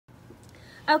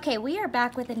Okay, we are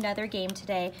back with another game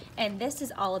today, and this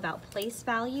is all about place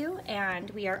value, and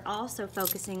we are also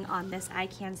focusing on this I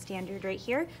can standard right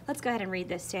here. Let's go ahead and read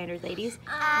this standard, ladies.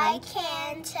 I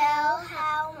can tell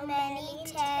how many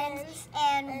tens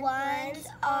and ones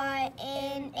are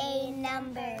in a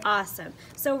number. Awesome.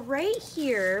 So right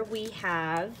here we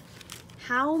have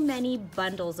how many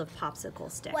bundles of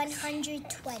popsicle sticks?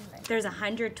 120. There's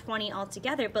 120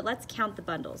 altogether, but let's count the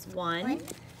bundles. One,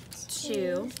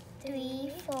 two,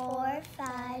 3, 4,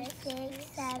 5, 6,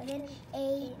 7,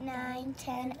 8, 9,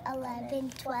 10, 11,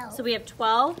 12. So we have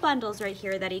 12 bundles right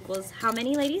here. That equals how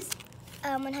many, ladies?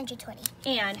 120.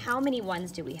 And how many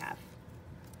ones do we have?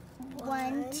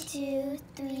 1, 2,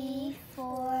 3,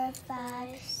 4,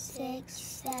 5, 6,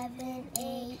 7,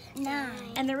 8, 9.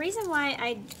 And the reason why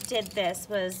I did this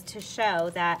was to show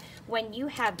that when you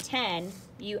have 10,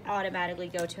 you automatically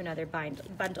go to another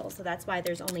bundle. So that's why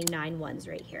there's only 9 ones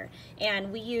right here.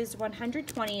 And we used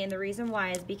 120, and the reason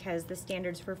why is because the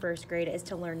standards for first grade is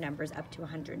to learn numbers up to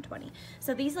 120.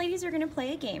 So these ladies are gonna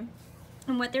play a game.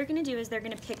 And what they're gonna do is they're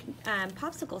gonna pick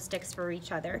popsicle sticks for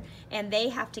each other, and they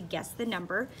have to guess the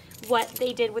number. What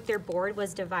they did with their board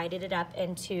was divided it up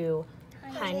into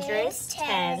hundreds,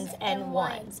 tens, and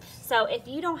ones. So if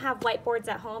you don't have whiteboards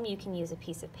at home, you can use a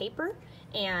piece of paper,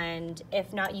 and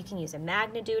if not, you can use a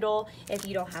magnadoodle. If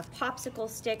you don't have popsicle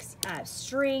sticks,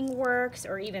 string works,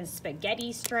 or even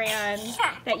spaghetti strands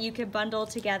that you could bundle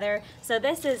together. So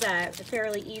this is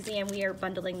fairly easy, and we are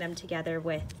bundling them together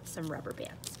with some rubber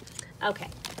bands. Okay,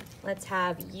 let's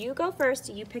have you go first.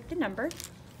 You pick the number.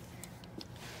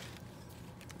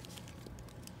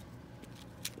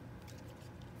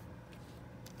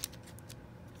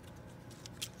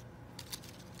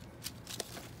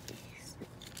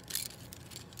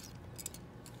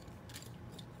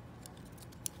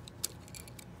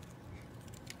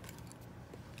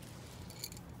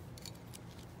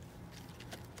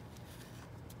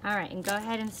 All right, and go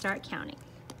ahead and start counting.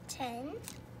 10,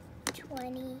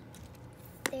 20,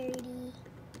 30,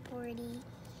 40,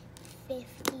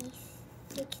 50,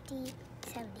 60,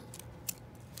 70.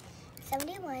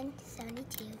 71,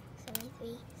 72,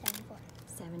 73, 74.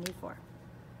 74.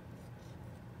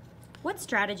 What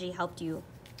strategy helped you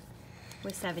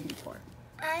with 74?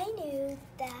 I knew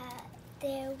that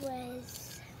there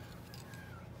was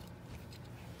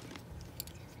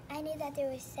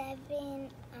 7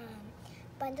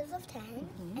 bundles of 10,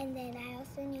 and then I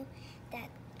also knew that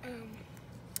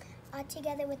all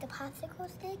together with the popsicle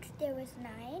sticks there was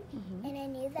 9, and I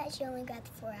knew that she only got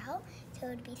 4 out, so it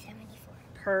would be 74.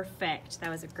 Perfect.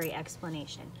 That was a great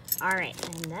explanation. All right,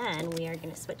 and then we are going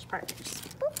to switch partners.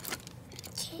 Boop.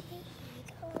 Here you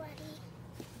go, buddy.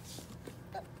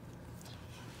 Boop.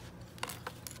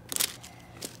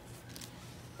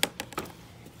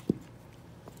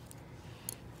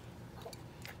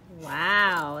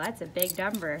 Wow, that's a big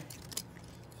number.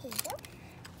 Here you go.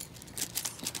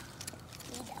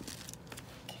 Here you go.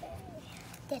 Okay.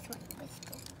 This one was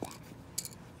good.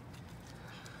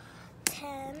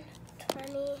 10,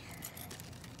 20.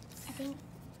 I think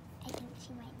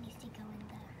she might need to go in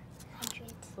the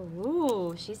hundreds.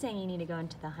 Ooh, she's saying you need to go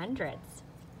into the hundreds.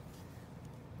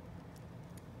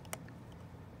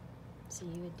 So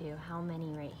you would do how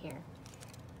many right here?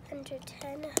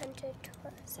 110, 120.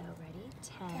 So ready?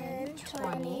 10,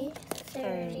 20,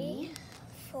 30,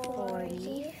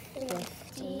 40,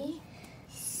 50,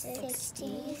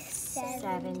 60,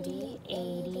 70,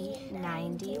 80,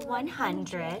 90,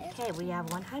 100. Okay, we have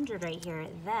 100 right here.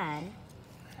 Then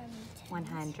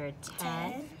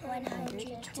 110,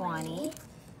 120,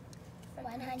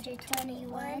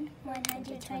 121,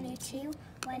 122,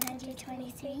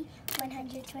 123,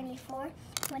 124,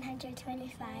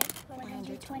 125,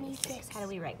 126. How do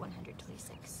we write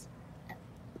 126?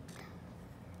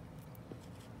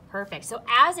 Perfect. So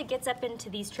as it gets up into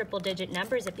these triple digit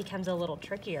numbers, it becomes a little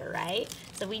trickier, right?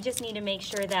 So we just need to make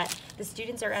sure that the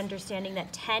students are understanding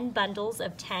that 10 bundles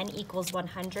of 10 equals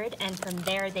 100, and from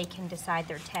there they can decide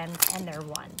their tens and their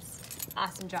ones.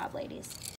 Awesome job, ladies.